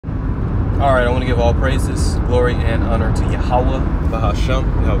Alright, I want to give all praises, glory, and honor to Yahweh, Bahasham,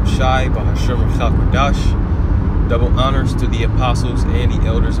 Yahushai, Bahasham, Chakodash. Double honors to the apostles and the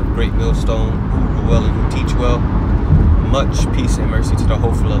elders of Great Millstone, who rule well and who teach well. Much peace and mercy to the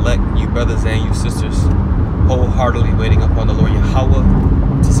hopeful elect, you brothers and you sisters, wholeheartedly waiting upon the Lord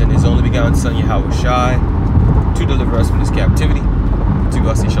Yahweh to send his only begotten Son, Yahushai, to deliver us from this captivity, to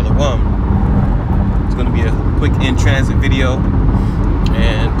us in Shalom. It's going to be a quick in-transit video,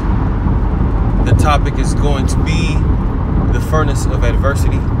 and the topic is going to be the furnace of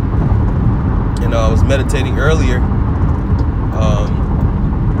adversity. And I was meditating earlier.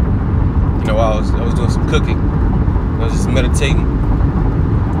 While I was doing some cooking, I was just meditating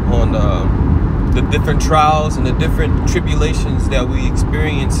on the different trials and the different tribulations that we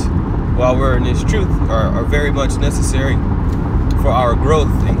experience while we're in this truth are very much necessary for our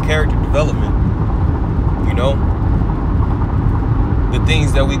growth and character development. You know, the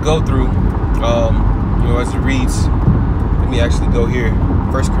things that we go through. As it reads, let me actually go here,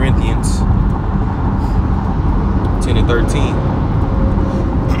 1 Corinthians 10 and 13.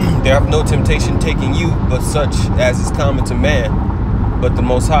 There have no temptation taking you, but such as is common to man. But the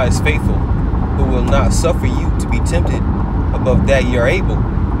Most High is faithful, who will not suffer you to be tempted above that ye are able,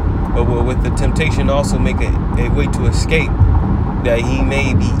 but will with the temptation also make a way to escape, that ye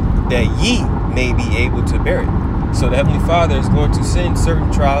may be able to bear it. So the Heavenly Father is going to send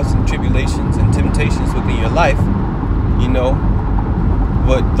certain trials and tribulations and temptations within your life,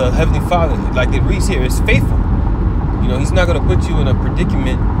 but the Heavenly Father, like it reads here, is faithful. He's not going to put you in a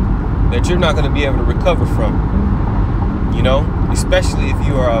predicament that you're not going to be able to recover from, especially if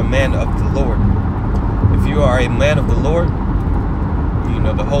you are a man of the Lord. If you are a man of the Lord,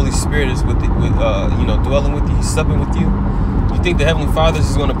 the Holy Spirit is dwelling with you, he's supping with you. You think the Heavenly Father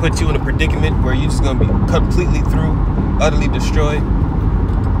is going to put you in a predicament where you're just going to be completely through, utterly destroyed?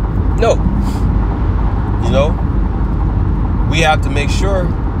 No. We have to make sure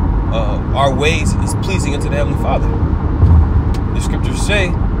our ways is pleasing unto the Heavenly Father. The scriptures say,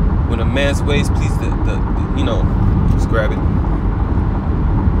 when a man's ways please let's grab it.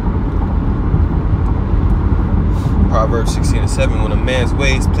 Proverbs 16 and 7, when a man's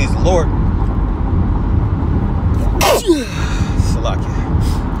ways please the Lord,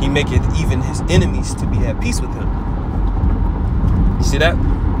 he maketh even his enemies to be at peace with him. You see that?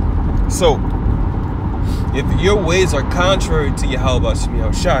 So, if your ways are contrary to Yahweh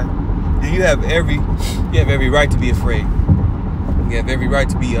Yahushai, then you have every right to be afraid. You have every right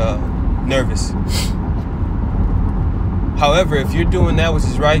to be nervous. However, if you're doing that which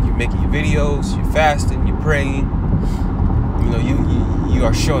is right, you're making your videos, you're fasting, you're praying, you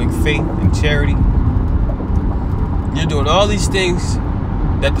are showing faith and charity. You're doing all these things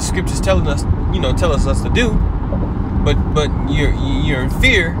that the scriptures tell us to do, but you're in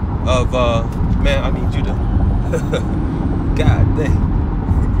fear of man. I need you to God dang.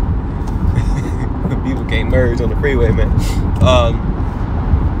 People can't merge on the freeway, man.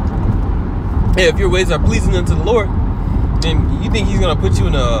 If your ways are pleasing unto the Lord, then you think he's gonna put you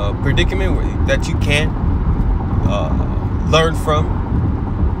in a predicament that you can't learn from.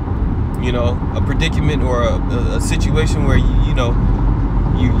 A predicament or a situation where you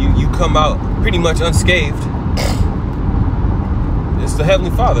come out pretty much unscathed. It's the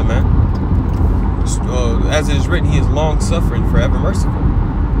Heavenly Father, man. As it is written, he is long-suffering, forever merciful.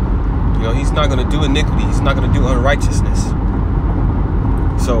 He's not going to do iniquity. He's not going to do unrighteousness.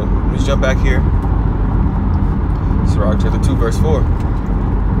 So let's jump back here. Sirach chapter 2, verse 4.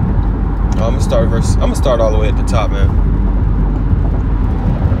 I'm gonna start all the way at the top, man.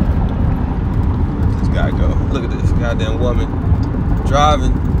 Guy go. Look at this goddamn woman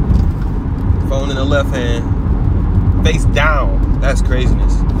driving, phone in the left hand, face down. That's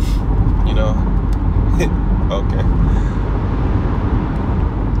craziness, Okay.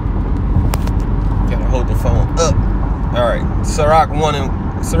 Gotta hold the phone up. All right. Sirach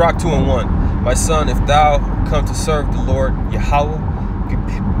 2 and 1. My son, if thou come to serve the Lord Yahweh,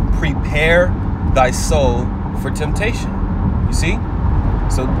 prepare thy soul for temptation. You see?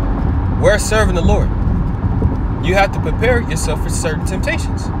 So we're serving the Lord. You have to prepare yourself for certain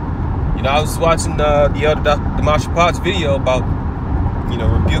temptations. I was watching the other Damasha Potts video about,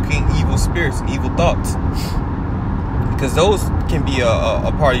 rebuking evil spirits and evil thoughts, because those can be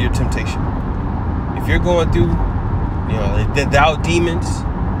a part of your temptation. If you're going through, the doubt demons,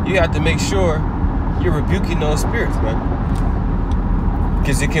 you have to make sure you're rebuking those spirits, man,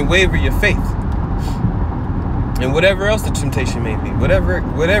 because it can waver your faith. And whatever else the temptation may be, whatever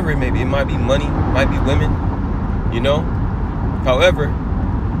it may be, it might be money, it might be women. However,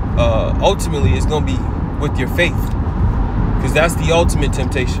 ultimately it's going to be with your faith, because that's the ultimate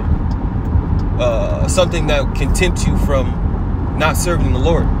temptation. something that can tempt you from not serving the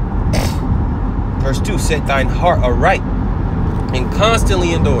Lord. Verse 2, set thine heart aright and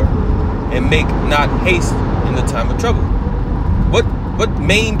constantly endure, and make not haste in the time of trouble. What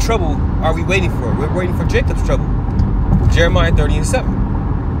main trouble are we waiting for? We're waiting for Jacob's trouble. Jeremiah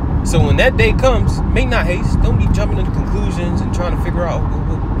 30:7. So when that day comes, make not haste. Don't be jumping into conclusions and trying to figure out.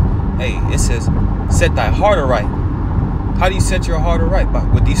 Hey, it says, set thy heart aright. How do you set your heart aright?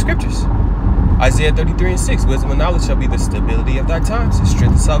 With these scriptures. Isaiah 33:6. Wisdom and knowledge shall be the stability of thy times, the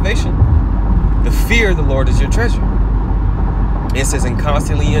strength of salvation. The fear of the Lord is your treasure. It says, and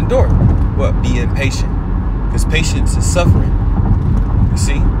constantly endure. What? Be impatient. Because patience is suffering. You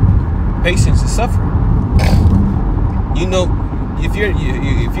see? Patience is suffering. You know, if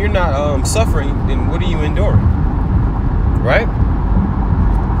you're not suffering, then what are you enduring? Right?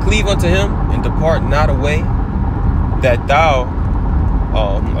 Cleave unto him and depart not away, that thou,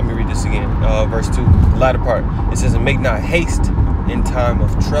 let me read this again, verse 2, the latter part. It says, and make not haste in time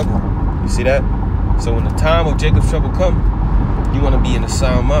of trouble. You see that? So when the time of Jacob's trouble come, you want to be in a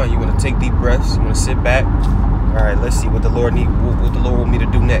sound mind. You want to take deep breaths. You want to sit back. All right, let's see what the Lord what the Lord want me to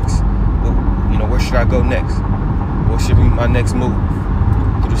do next. Where should I go next? What should be my next move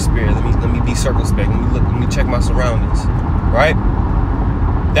through the Spirit? Let me be circumspect. Let me check my surroundings. Right?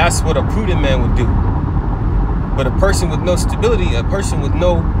 That's what a prudent man would do. But a person with no stability, a person with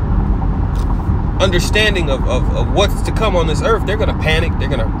no understanding of what's to come on this earth, they're gonna panic. They're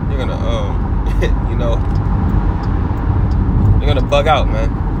gonna they're gonna bug out, man.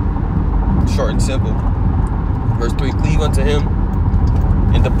 Short and simple. Verse 3, cleave unto him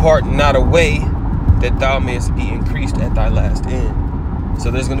and depart not away, that thou mayest be increased at thy last end.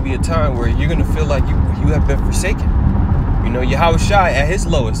 So there's gonna be a time where you're gonna feel like you have been forsaken. Yahushua at his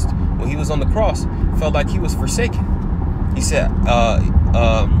lowest, when he was on the cross, felt like he was forsaken. He said, Allah,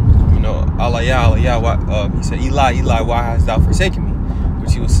 he said, Eli, Eli, why hast thou forsaken me?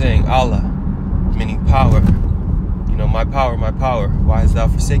 Which he was saying, Allah, meaning power. My power, why hast thou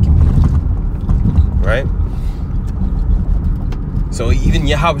forsaken me? Right? So even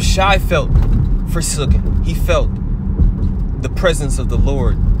Yahushua felt forsaken. He felt the presence of the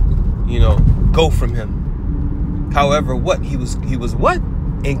Lord, go from him. However, he was what?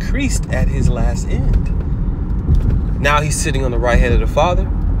 Increased at his last end. Now he's sitting on the right hand of the Father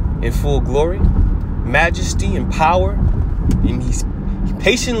in full glory, majesty, and power. And he's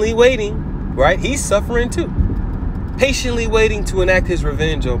patiently waiting, right? He's suffering too. Patiently waiting to enact his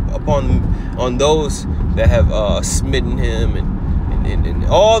revenge on those that have smitten him and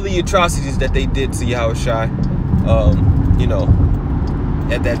all the atrocities that they did to Yahushua,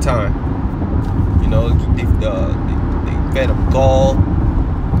 at that time. They fed him gall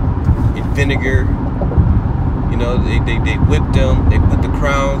and vinegar. They whipped him. They put the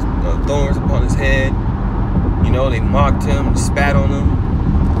crowns of thorns upon his head. They mocked him, spat on him.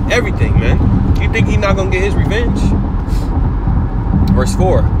 Everything, man. You think he's not gonna get his revenge? Verse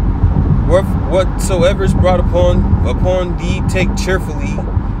 4. Whatsoever is brought upon thee, take cheerfully,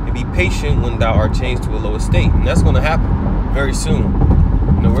 and be patient when thou art changed to a low estate. And that's gonna happen very soon.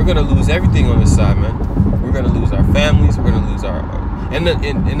 We're gonna lose everything on this side, man. We're gonna lose our families. We're gonna lose our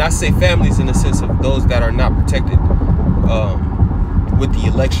and I say families in the sense of those that are not protected with the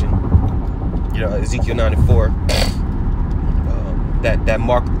election. Ezekiel 9:4. That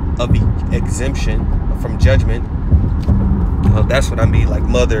mark of the exemption from judgment. That's what I mean, like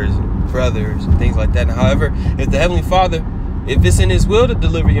mothers, and brothers, and things like that. And however, if the Heavenly Father, if it's in His will to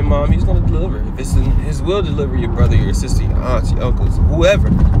deliver your mom, He's going to deliver. If it's in His will to deliver your brother, your sister, your aunts, your uncles, whoever,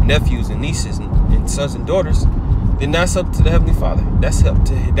 nephews and nieces and sons and daughters, then that's up to the Heavenly Father. That's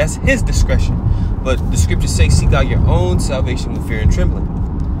His discretion. But the scriptures say, seek out your own salvation with fear and trembling.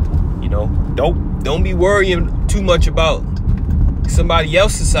 Don't be worrying too much about somebody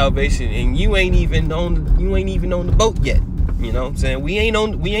else's salvation, and you ain't even on the boat yet. You know what I'm saying? We ain't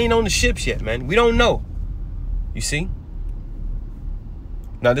on the ships yet, man. We don't know. You see?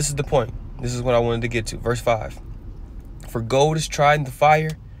 Now this is the point. This is what I wanted to get to. Verse 5. For gold is tried in the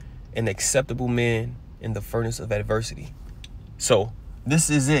fire, and acceptable men in the furnace of adversity. So this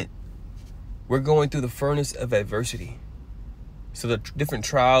is it. We're going through the furnace of adversity. So the different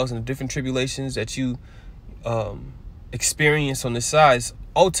trials and the different tribulations that you experience on this side is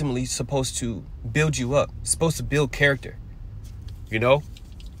ultimately supposed to build you up. It's supposed to build character.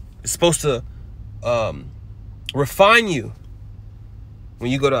 It's supposed to refine you.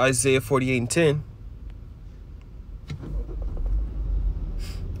 When you go to Isaiah 48:10,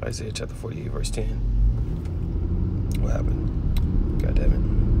 Isaiah chapter 48 verse 10. What happened? God damn it.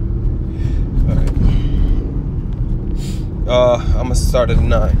 All right. I'm gonna start at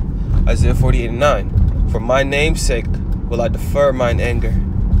 9. Isaiah 48:9. For my name's sake will I defer mine anger,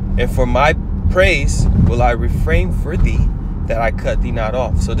 and for my praise will I refrain for thee, that I cut thee not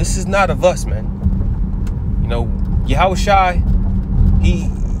off. So this is not of us, man. You know, Yahushua,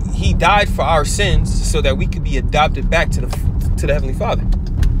 he died for our sins so that we could be adopted back to the Heavenly Father.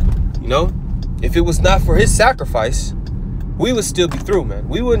 You know, if it was not for his sacrifice, we would still be through, man.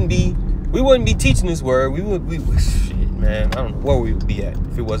 We wouldn't be teaching this word. We would shit, man. I don't know where we would be at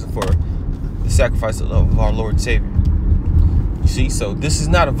if it wasn't for the sacrifice of our Lord and Savior. You see, so this is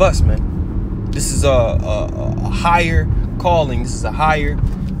not of us, man. This is a higher calling. This is a higher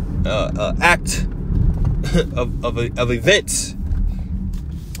act of events.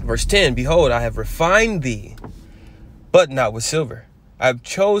 Verse 10, behold, I have refined thee, but not with silver. I have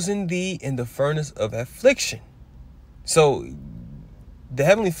chosen thee in the furnace of affliction. So the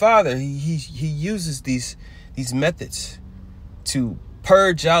Heavenly Father, he uses these methods to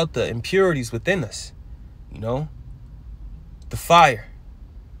purge out the impurities within us. You know, the fire.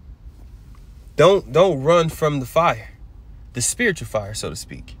 Don't run from the fire, the spiritual fire, so to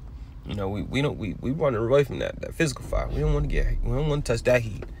speak. You know, we run away from that physical fire. We don't want to touch that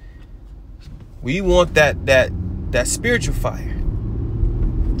heat. We want that spiritual fire,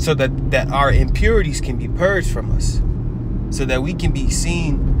 so that our impurities can be purged from us, so that we can be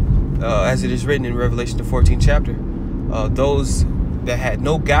seen, as it is written in Revelation the 14th chapter, those that had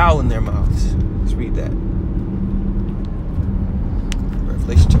no guile in their mouths. Let's read that.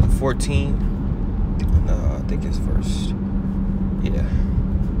 Revelation chapter 14. I think it's verse. Yeah.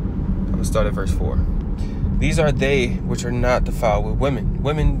 I'm going to start at verse 4. These are they which are not defiled with women.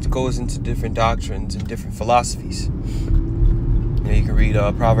 Women goes into different doctrines and different philosophies. You know, you can read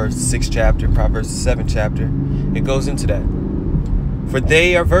Proverbs 6 chapter, Proverbs 7 chapter. It goes into that. For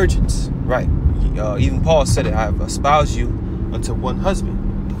they are virgins. Right. Even Paul said it. I have espoused you unto one husband.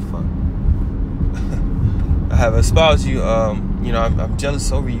 What the fuck? I have espoused you. You know, I'm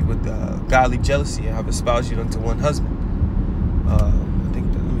jealous over you with godly jealousy. I have espoused you unto one husband. I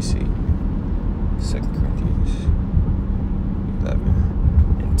think that, let me see. 2 Corinthians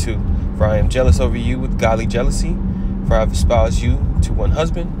 11:2. For I am jealous over you with godly jealousy, for I have espoused you to one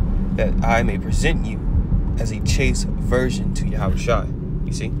husband, that I may present you as a chaste virgin to Yahushua.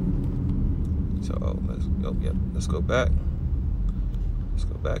 You see? So let's go back. Let's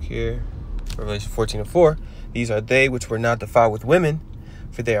go back here. Revelation 14:4. These are they which were not defiled with women,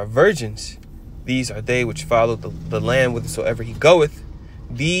 for they are virgins. These are they which follow the Lamb whithersoever he goeth.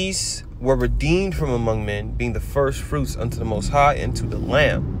 These were redeemed from among men, being the first fruits unto the Most High and to the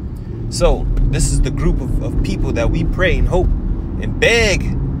Lamb. So this is the group of people that we pray and hope and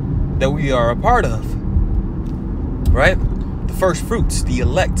beg that we are a part of. Right? The first fruits, the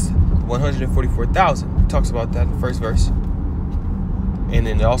elect, 144,000. It talks about that in the first verse. And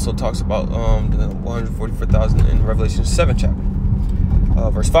then it also talks about the 144,000 in Revelation 7 chapter.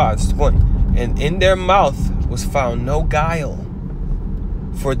 Verse 5, this is the point. And in their mouth was found no guile,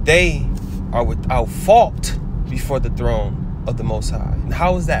 for they are without fault before the throne of the Most High. And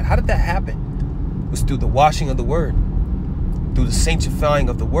how is that? How did that happen? It was through the washing of the word, through the sanctifying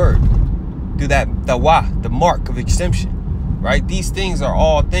of the word, through that dawah, the mark of exemption. Right? These things are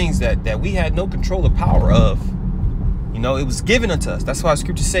all things that we had no control or power of. You know, it was given unto us. That's why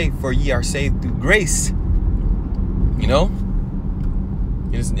scriptures say, for ye are saved through grace. You know,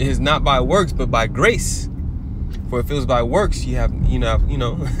 it is not by works, but by grace. For if it was by works, you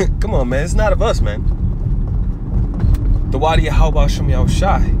know, come on, man. It's not of us, man. The wadi Yahweh Shem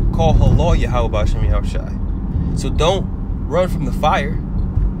Yahushai. Call halal Yahweh Shem Yahushai. So don't run from the fire.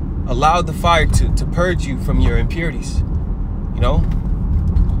 Allow the fire to purge you from your impurities. You know,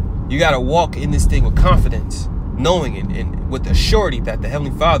 you got to walk in this thing with confidence, knowing and with the surety that the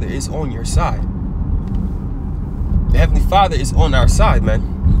Heavenly Father is on your side. The Heavenly Father is on our side,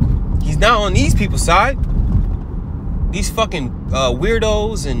 man. He's not on these people's side. These fucking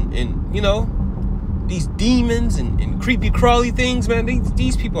weirdos and you know, these demons and creepy crawly things, man.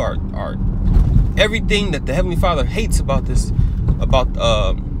 These people are everything that the Heavenly Father hates about this,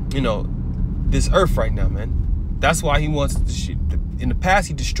 you know, this earth right now, man. That's why he wants to. In the past,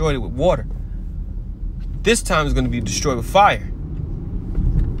 he destroyed it with water. This time is going to be destroyed with fire.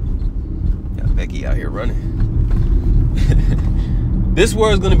 Got Becky out here running. This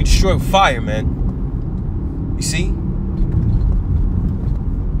world is going to be destroyed with fire, man. You see?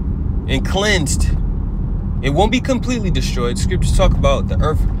 And cleansed. It won't be completely destroyed. Scriptures talk about the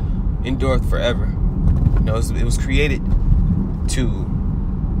earth endureth forever. You know, it was created to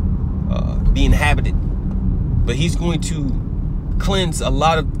be inhabited. But he's going to cleanse a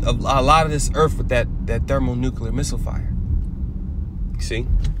lot of this earth with that thermonuclear missile fire. You see?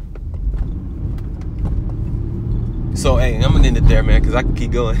 So hey, I'm gonna end it there, man, because I can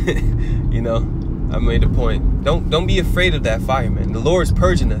keep going. You know, I made a point. Don't be afraid of that fire, man. The Lord's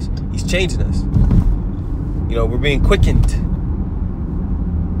purging us. He's changing us. You know, we're being quickened.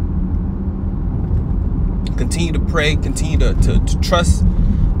 Continue to pray. Continue to trust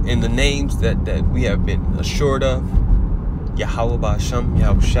in the names that we have been assured of. Yahweh Ba'Shem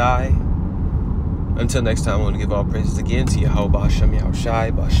Yahushai. Until next time, I want to give all praises again to Yahweh Ba'Shem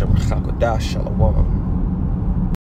Yahushai Ba'Shem Chakodash Shalom.